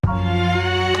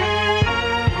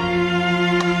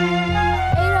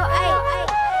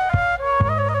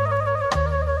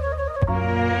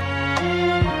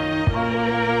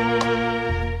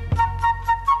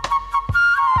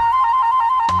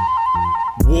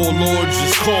warlords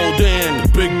just called in, the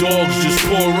big dogs just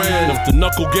pour in. If the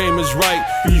knuckle game is right,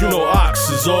 you know Ox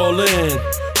is all in.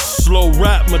 Slow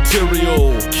rap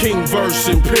material, king verse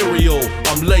imperial.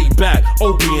 I'm laid back,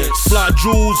 opiates, fly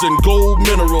jewels and gold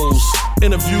minerals.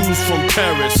 Interviews from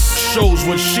Paris, shows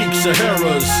with chic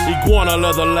Saharas. Iguana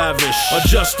leather lavish,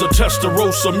 adjuster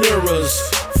testarossa mirrors.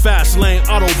 Fast lane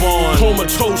Autobahn,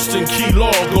 comatose in Key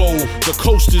Largo. The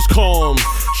coast is calm,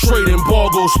 trade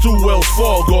embargoes through Wells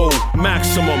Fargo.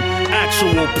 Maximum,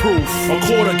 actual proof. A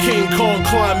quarter King Kong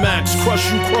climax,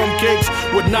 crush you crumb cakes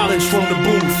with knowledge from the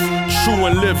booth. True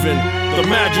and living, the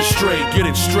magistrate, get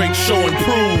it straight, show and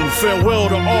prove. Farewell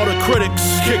to all the critics,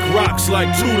 kick rocks like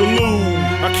Toodaloo.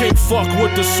 I can't fuck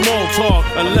with the small talk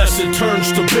unless it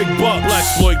turns to big bucks.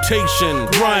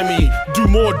 Blaxploitation, grimy, do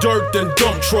more dirt than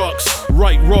dump trucks.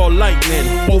 Right raw lightning,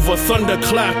 over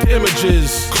thunderclapped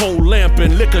images. Cold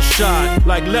lamping, liquor shot,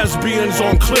 like lesbians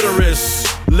on clitoris.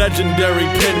 Legendary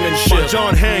penmanship, by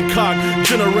John Hancock,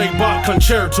 generate Bach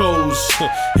concertos.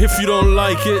 If you don't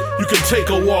like it, you can take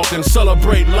a walk and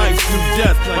celebrate life through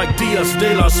death like Dias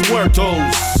de los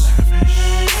Muertos.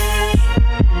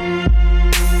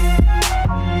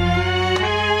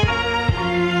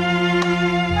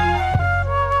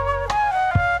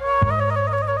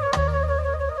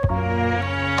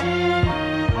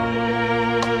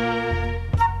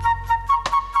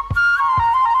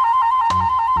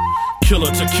 Killer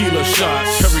tequila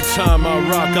shots. Every time I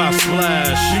rock, I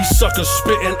splash. These suckers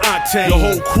spitting octane. The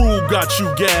whole crew got you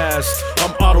gassed.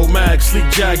 I'm Auto Mag, sleek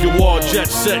Jaguar, jet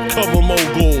set, cover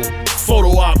mogul. Photo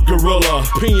op gorilla,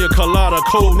 pina colada,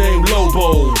 codename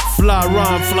Lobo. Fly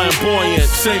rhyme flamboyant,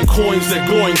 same coins that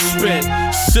Goin spent.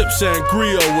 Sip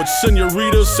sangria with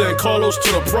Senorita San Carlos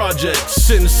to the project.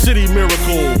 Sin City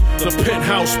miracle, the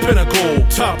penthouse pinnacle.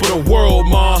 Top of the world,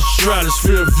 ma.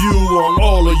 Stratosphere view on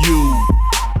all of you.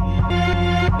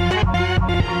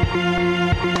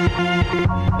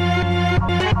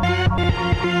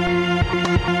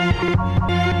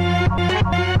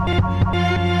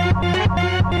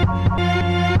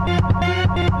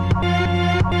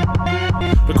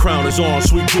 The crown is on,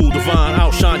 sweet jewel divine.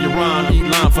 Outshine your rhyme, eat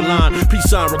line for line. Peace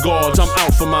sign regards, I'm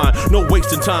out for mine. No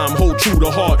wasting time, hold true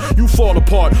to heart. You fall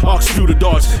apart, arc spew the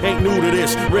darts. Ain't new to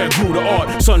this, rare grew to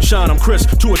art. Sunshine, I'm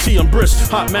crisp, to a T I'm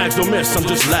brisk. Hot mags don't miss, I'm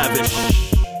just lavish.